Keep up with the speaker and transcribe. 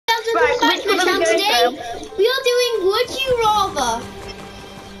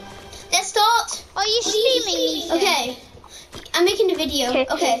Are you streaming these? Okay. I'm making a video.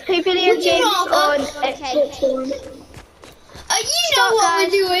 Okay. Play video games on Xbox One. You know what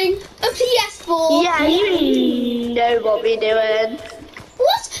we're doing? A PS4. Yeah, you know what we're doing.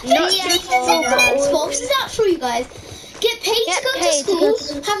 What? Not Xbox. Is that true, guys? Get paid to go to school,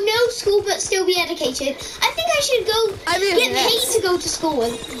 have no school but still be educated. I think I should get paid to go to school.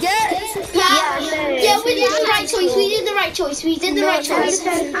 Yeah, we did the right choice. We did the right choice. We did the right choice.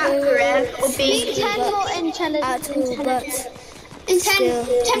 Accurate or being 10 more intelligent.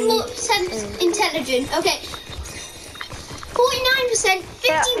 10 more intelligent. Okay. 49%,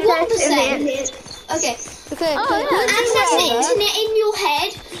 51%. Okay. Access the internet in your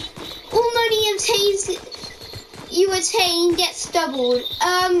head. All money you attain gets doubled.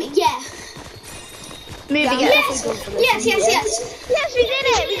 Yeah. Yes, we did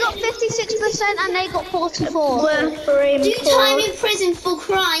it. We got 56% and they got 44. Do time in prison for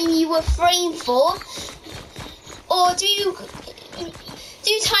crime you were framed for, or do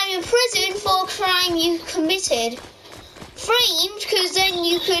time in prison for a crime you committed. Framed, because then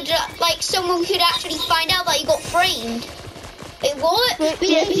you could, someone could actually find out that you got framed. Wait, what? Spy.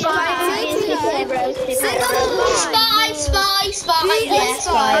 Yeah,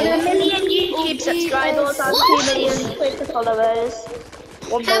 spy. 1 million YouTube subscribers and 2 million Twitter followers.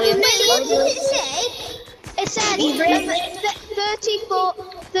 1 million. What did it say? It said 34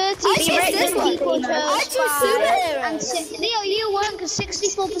 people chose spy. And Leo, you weren't, because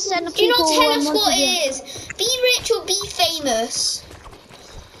 64% of people. Do you not tell us what it is? Be rich or be famous.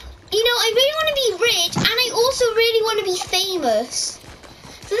 You know, I really want to be rich, and I also really want to be famous.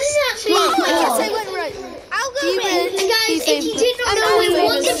 So this is actually I'll go rich. And guys, if you did not know, we're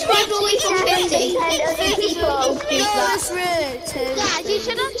 1 subscriber away from 50. Guys, you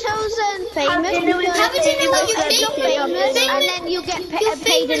should have chosen famous. Have a dinner when you're famous, and then you get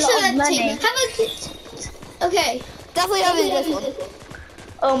paid a lot of money. Okay. Definitely having this one.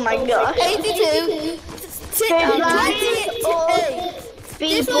 Oh my gosh. 82.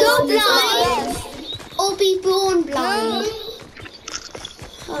 Be Go blind or be born blind.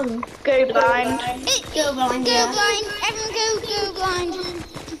 Go blind. Go blind. Everyone go blind.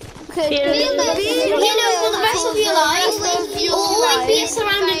 You know, for the rest of your life, always be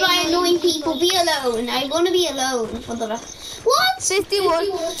surrounded by annoying people. Be alone. I want to be alone for the rest. What? 51.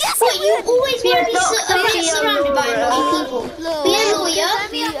 Yes, but you always want to be surrounded by annoying people. Be a lawyer.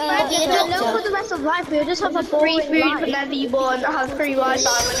 Be a doctor. For the rest of life, we'll just have a Free boring food life. whenever you want. Have free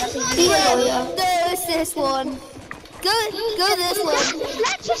Wi-Fi whenever you Be want. a lawyer. This one. Go this one.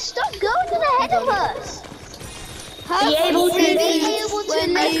 Let's just stop going ahead of us. Be able to Be able to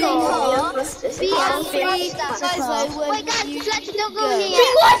make a car. Be able to Wait, Wait, guys, Fletcher, don't go here.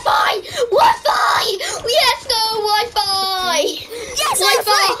 Free Wi-Fi! Wi-Fi! Yes, go Wi-Fi! Yes,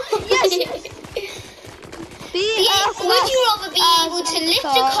 Wi-Fi! Yes. Would you rather be able to lift a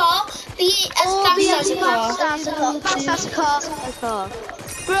car, be as fast as a car?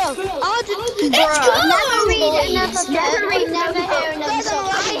 Bro, I'll just Let's go! Never read never hear another song.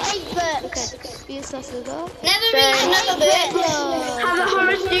 I hate books. Never read another book. Have a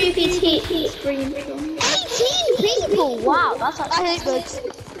horror movie screen. 18 people. Wow, that's I hate books.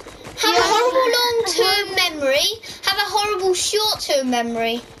 Have a horrible long-term memory. Have a horrible short-term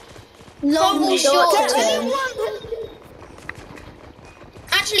memory. Horrible short-term.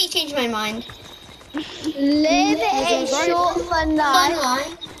 Actually, changed my mind. Live a short fun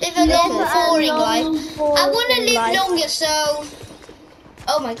life. Live a long, boring life. I want to live longer, so.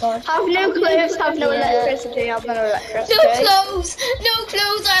 Oh my god. Have no clothes, have no electricity, have no electricity. No clothes! No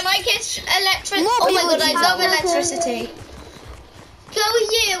clothes! I like it. Oh my god, I love electricity. Go a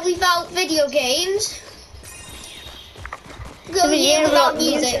year without video games. Go a year without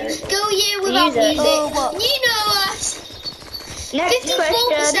music. Go a year without music. You know us.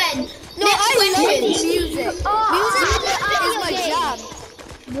 54%. No, Next I love question. music. Music is my jam.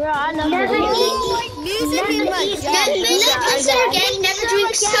 Bro, I love it. Music is my jam. Never pizza again. Never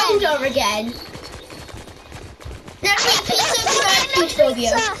drink soda again. Never eat pizza without food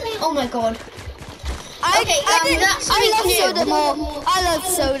phobia. Oh my god. That's I love new. soda more. I love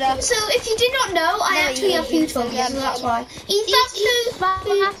soda. So if you did not know, I actually have food phobia, so that's why. Eat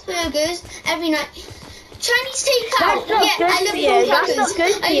fast burgers every night. Chinese takeout. Yeah, I love prawn crackers.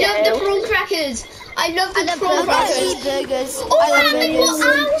 I love the prawn crackers. I love the prawn I crackers. eat burgers. Oh, I love I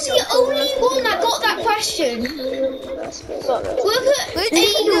was the only one that got that question. We'll put a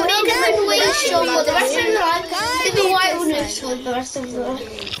minimum wage job for the rest of your life. Live in wilderness for the rest of your life.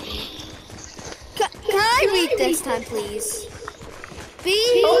 Can I read this time, please? Be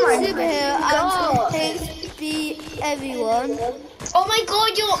superhero and be everyone. Oh my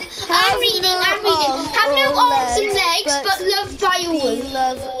god, I'm reading. Have no arms and legs, but loved by all.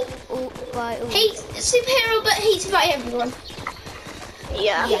 Hate superhero, but hated by everyone.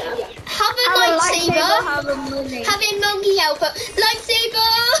 Yeah. Have a lightsaber. Have a Have a monkey helper. Lightsaber.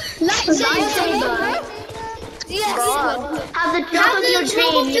 Yes. Have the job Have of the your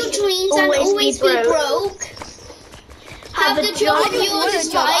job of your dreams. dreams and always be broke. Have the job of your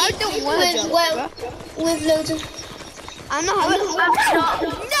despite with loads of. I'm not having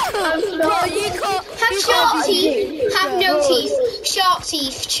Have sharp teeth. Have no teeth. Sharp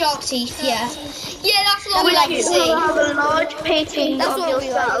teeth. Yeah. Yeah, that's what we like to see. Have a large painting That's of what we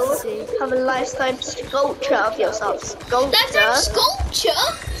like to yourself. see. Have a lifetime sculpture of yourself. Lifetime sculpture.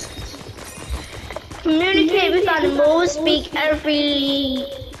 Communicate with animals. Speak every.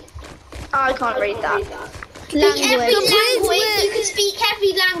 I can't read that. Speak every language. You can speak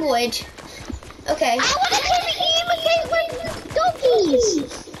every language. Okay. I want to communicate with doggies.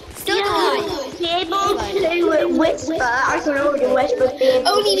 Still alive. Be able to whisper. I can already whisper.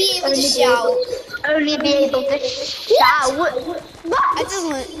 Only be able to shout. Only be able to shout. I just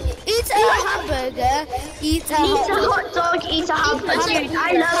want eat a hamburger, eat a Eat a hot dog. hot dog. Eat a hamburger. Dude, I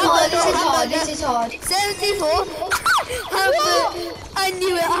love Oh, hot this is dogs. hard. This is hard. 74. Hamburger. I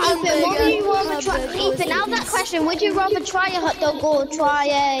knew it. Hamburger. What would you rather try? Hamburger was Ethan, now that easy. question, would you rather try a hot dog or try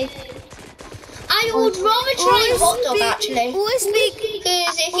a... I would rather try a hot dog actually. Always speak.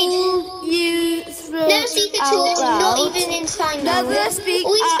 Because if you All you throw never speak at all, out not loud. even in sign Never language. speak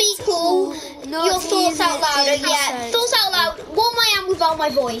Always at speak cool. not Your thoughts even out loud. in Yeah, accent. thoughts out loud. Warm I am without my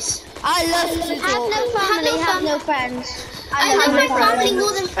voice. I love to Have talk. no family, have no friends. I love my family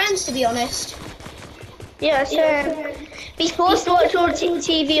more than friends, to be honest. Yeah, so be forced to watch all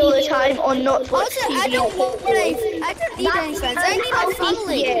TV all the time or not to watch Also, TV. I don't want any. I don't need any friends. I need my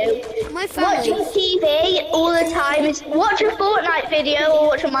family. My family. Watching TV all the time is watch a Fortnite video or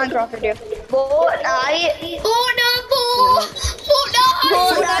watch a Minecraft video. Fortnite. Fortnite.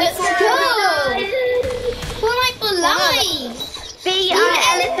 Let's go. Fortnite for life. Be an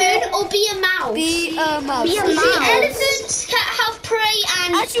elephant or be a mouse. Be a mouse. Be a See, mouse. elephants have prey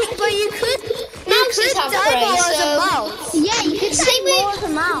and Actually, but you could Mouses have die prey, more as a so- mouse. Yeah, you could Say say with- more as a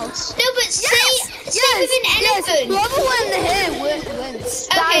mouse. no, but say with an elephant. Whoever wins here wins.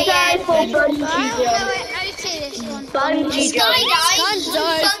 Okay, yeah. For bungee jump. I see this one. Bungee jump.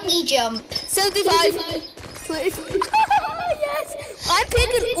 Skydive, bungee jump. 75. 20. Yes. I'm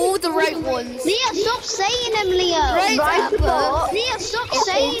picking all the right ones. Leah, stop saying them, Leo. Right, Papa. Leah, stop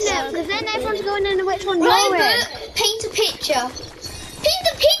saying them, because then everyone's going into which one you're in. Right, but paint a picture. Paint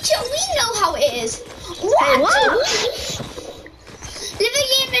a picture. We know how it is. What? Live a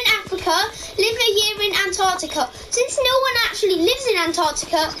year in Africa. Live a year in Antarctica. Since no one actually lives in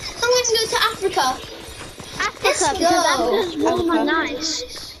Antarctica, I'm going to go to Africa. Africa, Let's because go. Africa's warm and nice.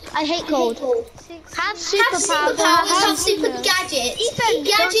 I hate cold. Have superpowers. Have super gadgets. Ethan, don't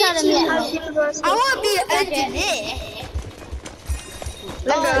Gadgets. tell them yet. I want to be an engineer.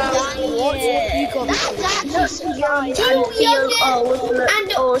 Look What? You got me. Feel young and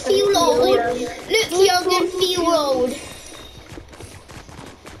feel old. Look young and feel old.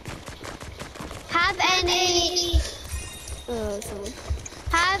 Have any...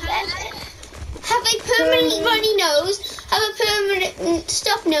 Have a permanent runny nose. Have a permanent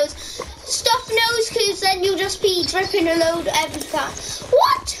stuffed nose. Stuffed nose, because then you'll just be dripping a load every time.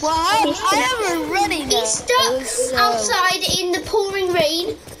 What? Well, I have a running Be nose. stuck outside in the pouring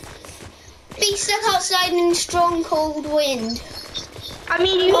rain. Be stuck outside in strong cold wind. I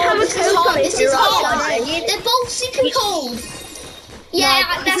mean, you have a This is coat on hard. if This you're is hard. outside. They're both super cold.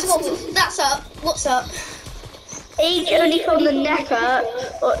 Yeah, that's up. What's up? Age only from the neck up,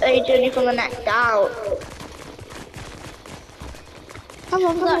 or age only from the neck down. Come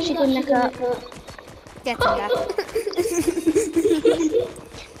on, that's actually good neck up. Getting that.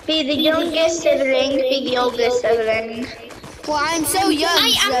 Be the youngest sibling, be the oldest sibling. Well, I'm so young. I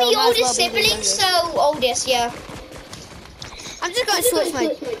am so the might as oldest well be the sibling, youngest. so oldest, yeah. I'm just going to switch my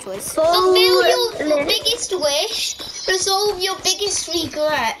choice. Fulfill your biggest wish. Resolve your biggest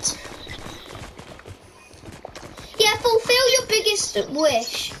regret. Yeah, fulfill your biggest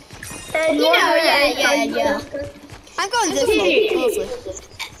wish. Yeah. I'm going this way. Honestly.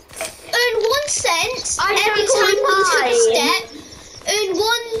 Earn 1 cent I every don't time you took a mind. step. Earn 1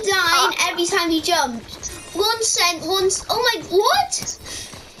 dime every time you jumped. 1 cent once. Oh my, what?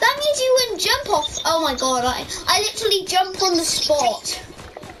 That means you wouldn't jump off. Oh my god, I literally jump on the spot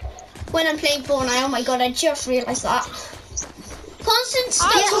when I'm playing Fortnite. Oh my god, I just realised that. Constant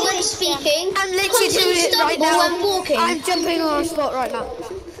stumble when speaking. I'm literally Constant doing it right stumble now. when walking. I'm jumping on a spot right now.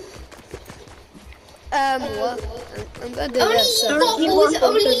 What? I'm gonna do Only this. eat waffles,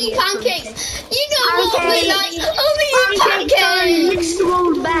 only eat pancakes. You know what we like, only eat pancakes. Next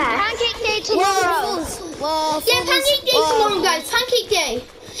one back. Pancake day tomorrow. Waffles. Yeah, pancake day tomorrow, guys. Pancake day.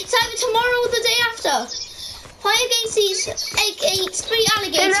 It's either tomorrow or the day after. Fight against these 3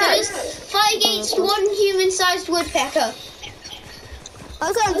 alligators. Fight against 1 human-sized woodpecker.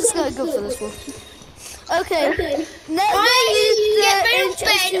 Okay, I'm just gonna go for this one. Okay. Never Get rid of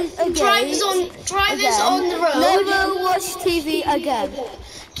bed. Drivers on the road. Never watch TV again.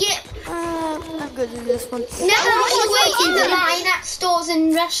 I'm gonna do this one. Never wait in the line at stores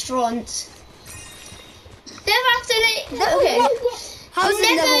and restaurants. Never have to. Okay. Never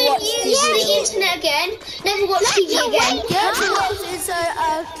use the internet again. Never watch TV again. Get lost inside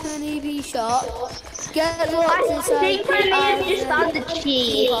a candy shop. Get lost inside. I think I just found the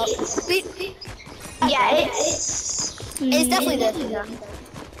cheese. Yeah, it's definitely this.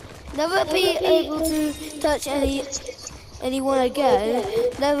 Never be able to touch anyone again.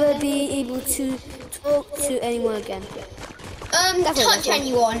 Never be able to talk to anyone again. Touch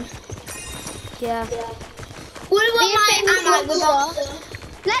anyone. Yeah. What about my ammo?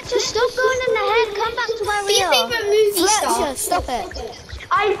 Fletcher, stop going in the head. Come back to where we Your are. favourite movie star? Fletcher, stop it.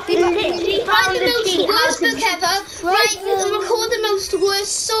 I literally Write found the the most cheese. worst book ever. Record the most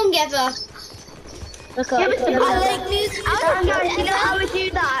worst song ever. I like music. Guys, you know how we do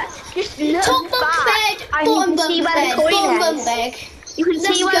that? Just look Top bunk back bed, and you bottom can see bunk where bed, the coin bottom bunk is. bed. You can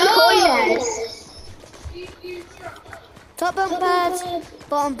see where the coin is. Top bunk bed,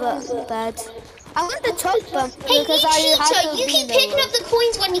 bottom bunk bed. I want the top bunk Hey, because you I have cheater! to You be keep there. picking up the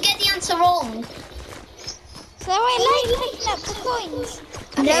coins when you get the answer wrong. So I like picking up the coins.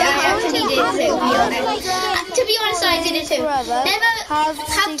 Okay, I actually did it too, to be honest. To be honest, I did it too. Never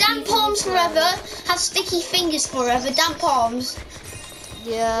have damp palms forever. Have sticky fingers forever. Damp palms.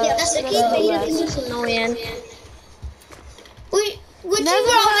 Yeah, that's the the key. best. Annoying. Would you Never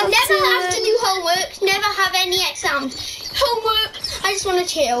rather have never to- have to do homework, never have any exams? Homework, I just want to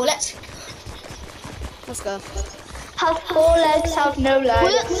chill. Let's go. Have 4 legs, have no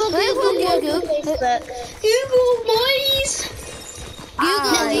legs. Google. Google boys.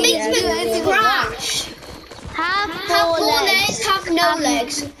 Google Makes me anything crash. Have Have 4 legs, have no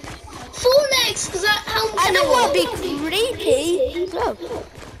legs. 4 legs, because how much I don't want to be creepy. No.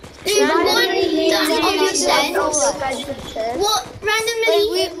 Do one down on What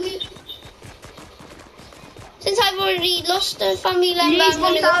randomly? Since I've already lost a family member, Use I'm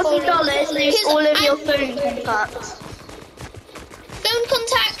gonna go for $1,000, lose all of your phone contacts. phone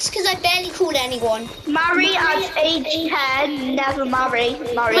contacts because I barely called anyone. Marry at age 10, never marry.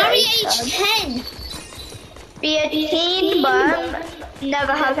 Marry Marry age age 10. Be a teen mum,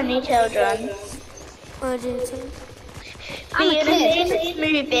 never have any children. Be in a famous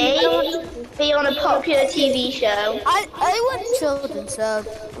movie, be on a popular TV show. I want children, so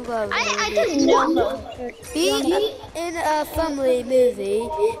I don't know. be in a family movie.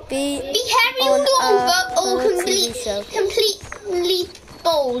 Be Harry on or a TV show. completely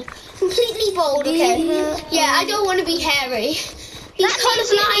bald. Completely bald, okay. Yeah, I don't want to be Harry. He's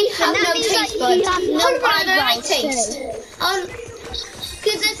colourblind, have no taste buds. Colourblind, I like taste.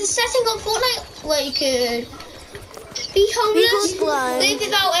 Because there's a setting on Fortnite where you could be homeless, blind, live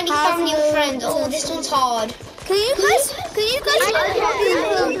without any family or friends. Oh, this one's hard. Can you guys be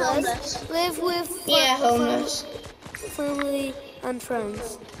homeless? Live with Homeless. family and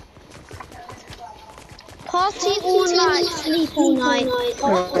friends. Party all night, sleep all night.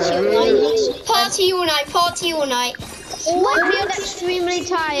 Party all night. Party all night. Always feel extremely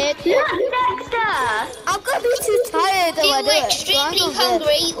tired. Look, Dexter! I'm gonna be too tired if I do Feel it. so I'm extremely not good.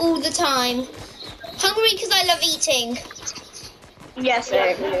 hungry all the time. Hungry because I love eating. Yes,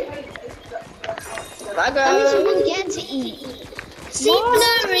 sir. I don't get to eat. See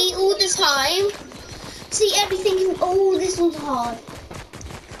blurry all the time. See everything. Oh, this one's hard.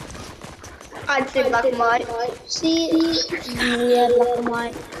 I'd say black and white. See, yeah, black and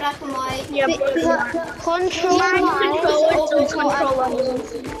white. Black and white. Yeah, black and white. Control Mine control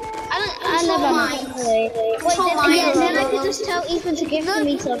I never mind. Yeah, then I could just tell Ethan to give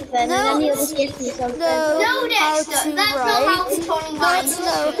me something, and then he'll just give me something. No, Dexter, that's not how controlling minds.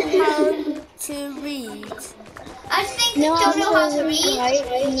 That's not how to read. I think you don't know how to read.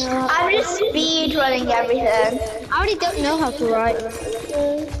 No, I'm just speed running everything. I already don't know how to write.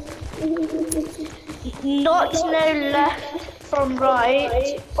 Not to know left from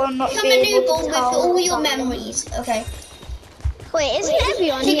right, or not Become be a able newborn to with tell. all your memories. Okay. Wait, isn't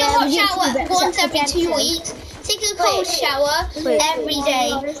everyone Take here? a hot used to shower be once every against 2 him? weeks. Take a cold shower every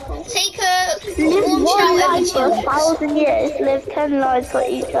day. Take a Live warm one shower every life for 2 weeks. 1,000 years, live 10 lives for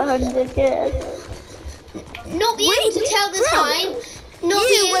each 100 years. not be able to tell the time, not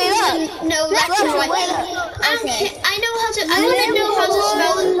be able to know left and right. I know how to. I want to know how to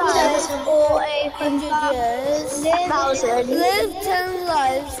spell the letters. Or 100 years. 1,000. Live 10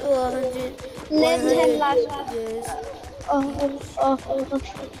 lives or 100. Live 10 lives. years.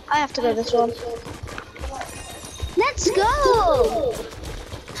 I have to go this one. Let's go!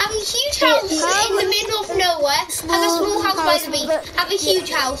 Have a huge house in the middle of nowhere. Have a small house by the beach. Have a huge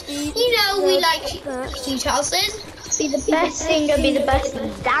house. You know we like huge houses. Be the best singer, be the best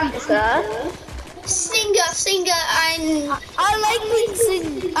dancer. Singer, and I like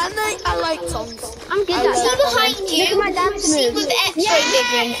singing. I like songs. I'm good at see that. behind Look you. at my dance See moves. with X-ray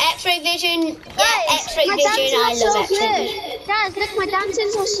vision. X-ray vision. Yeah, X-ray My vision. dances I are so love X-ray vision. good. Guys, look, my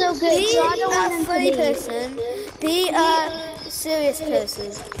dances are so good. Be So I don't want a them to funny leave. person. Be a serious person.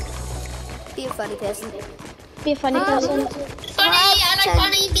 Be a funny person. Be a funny person. Funny, I like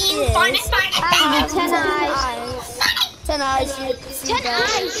funny being funny. 10 eyes. 10 eyes. 10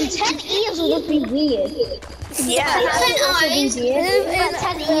 eyes. 10 ears would be weird. Yeah. 10 eyes. But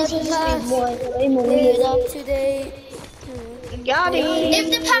 10 ears would just be way more weird. Today. Got it. If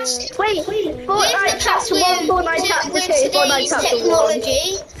the past, Wait, if the Fortnite past chapter 1, Fortnite chapter 2, with Fortnite today's chapter 1. technology,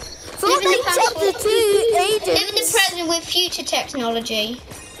 Fortnite chapter 2 live in the agents. present with future technology.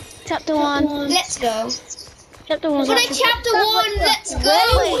 Chapter 1. Let's go. Chapter 1. Fortnite chapter 1. Let's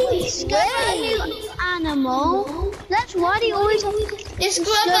go. Discover a new animal. That's why they always have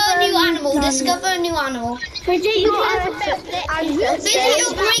Discover a new animal. Discover a new animal. Visit your Visit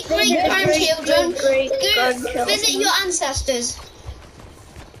your great grandchildren. grandchildren. Visit your ancestors.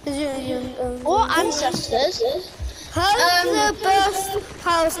 or ancestors. How's the best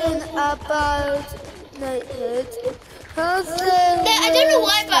house in about neighborhood? How's the I don't know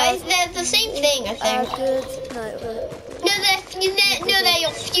why, but they're the same thing, I think. good neighborhood? No, they're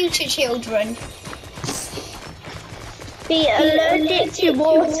your future children. Be allergic to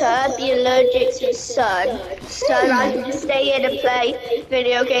water, be allergic to sun. So I can stay in and play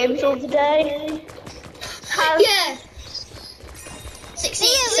video games all the day. Yeah. 60%. If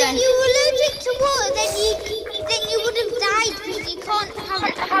you were allergic to water, then you would have died because you can't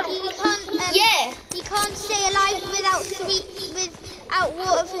Yeah. you can't stay alive without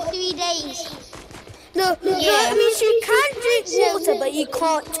water for 3 days. No, that means you can drink water, but you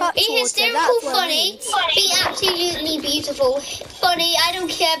can't touch Be water. hysterical, That's what it funny, means. be absolutely beautiful. Funny, I don't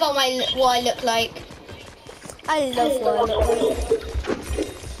care about what I look like. I love what I look like.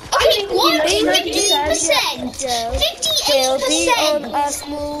 Okay, what? 50%? Jail. 58%? Be on a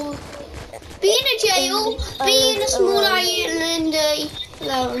small. Be in a jail, be in a small island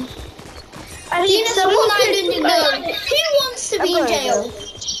alone. I Be think in a small someone island could, alone. Who wants to be in jail?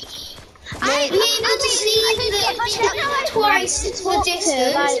 Be able to see twice the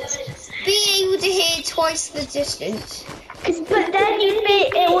distance. Be able to hear twice the distance. but then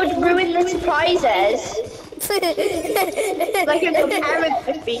it would ruin the surprises. Like if your parents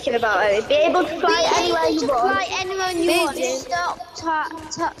were speaking about it. Be able to fly anywhere you want. Fly anywhere you want.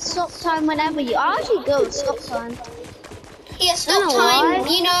 Stop time whenever you actually go. Stop time. Yeah, stop time.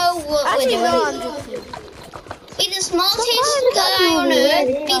 You know what we're Actually, no, doing. I'm joking. Be the smartest guy on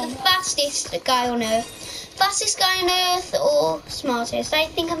earth. Be the fastest guy on earth. Fastest guy on earth or smartest? I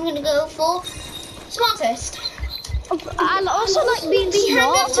think I'm gonna go for smartest. I also like being Be hang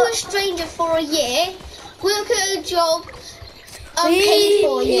smart. out to a stranger for a year. Work at a job. Unpaid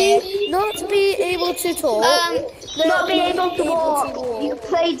for a year. Not be able to talk. Not be able to walk. You can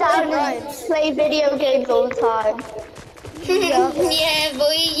play down and play video games all the time. Yeah,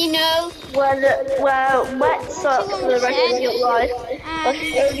 boy, you know. Wear wet socks for the rest of your life.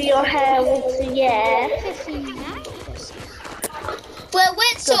 Wash over your hair once a year. Wear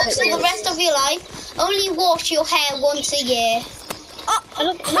wet socks for the rest of your life. Only wash your hair once a year.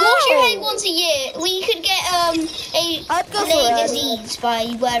 Wash your hair once a year. We could get I'd go for a it. disease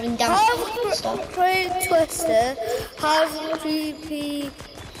by wearing damp stuff. Have Craig Twister. Have creepy.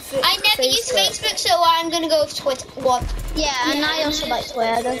 I never use Facebook, so I'm gonna go with Twitter. What? Yeah, and I also like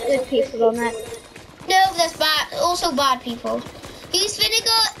Twitter. There's good people on it. No, there's also bad people. Use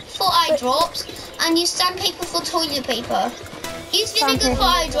vinegar for eye drops and use sandpaper for toilet paper. Use vinegar for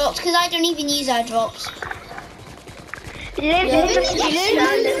eye drops because I don't even use eye drops.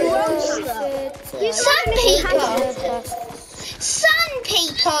 Sandpaper.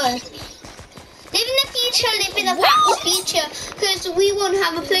 Sandpaper. Live in the future, live in the past future, because we won't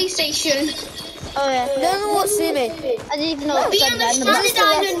have a PlayStation. Oh yeah. Never watch me. I didn't even know what Be said on a that. stranded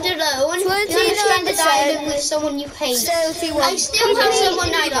island alone. Be on a stranded island with someone you hate. I still have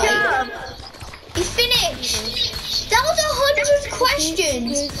someone I like. You finished. That was 100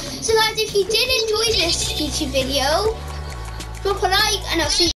 questions. So I And if you did enjoy this YouTube video, drop a like and I'll see you.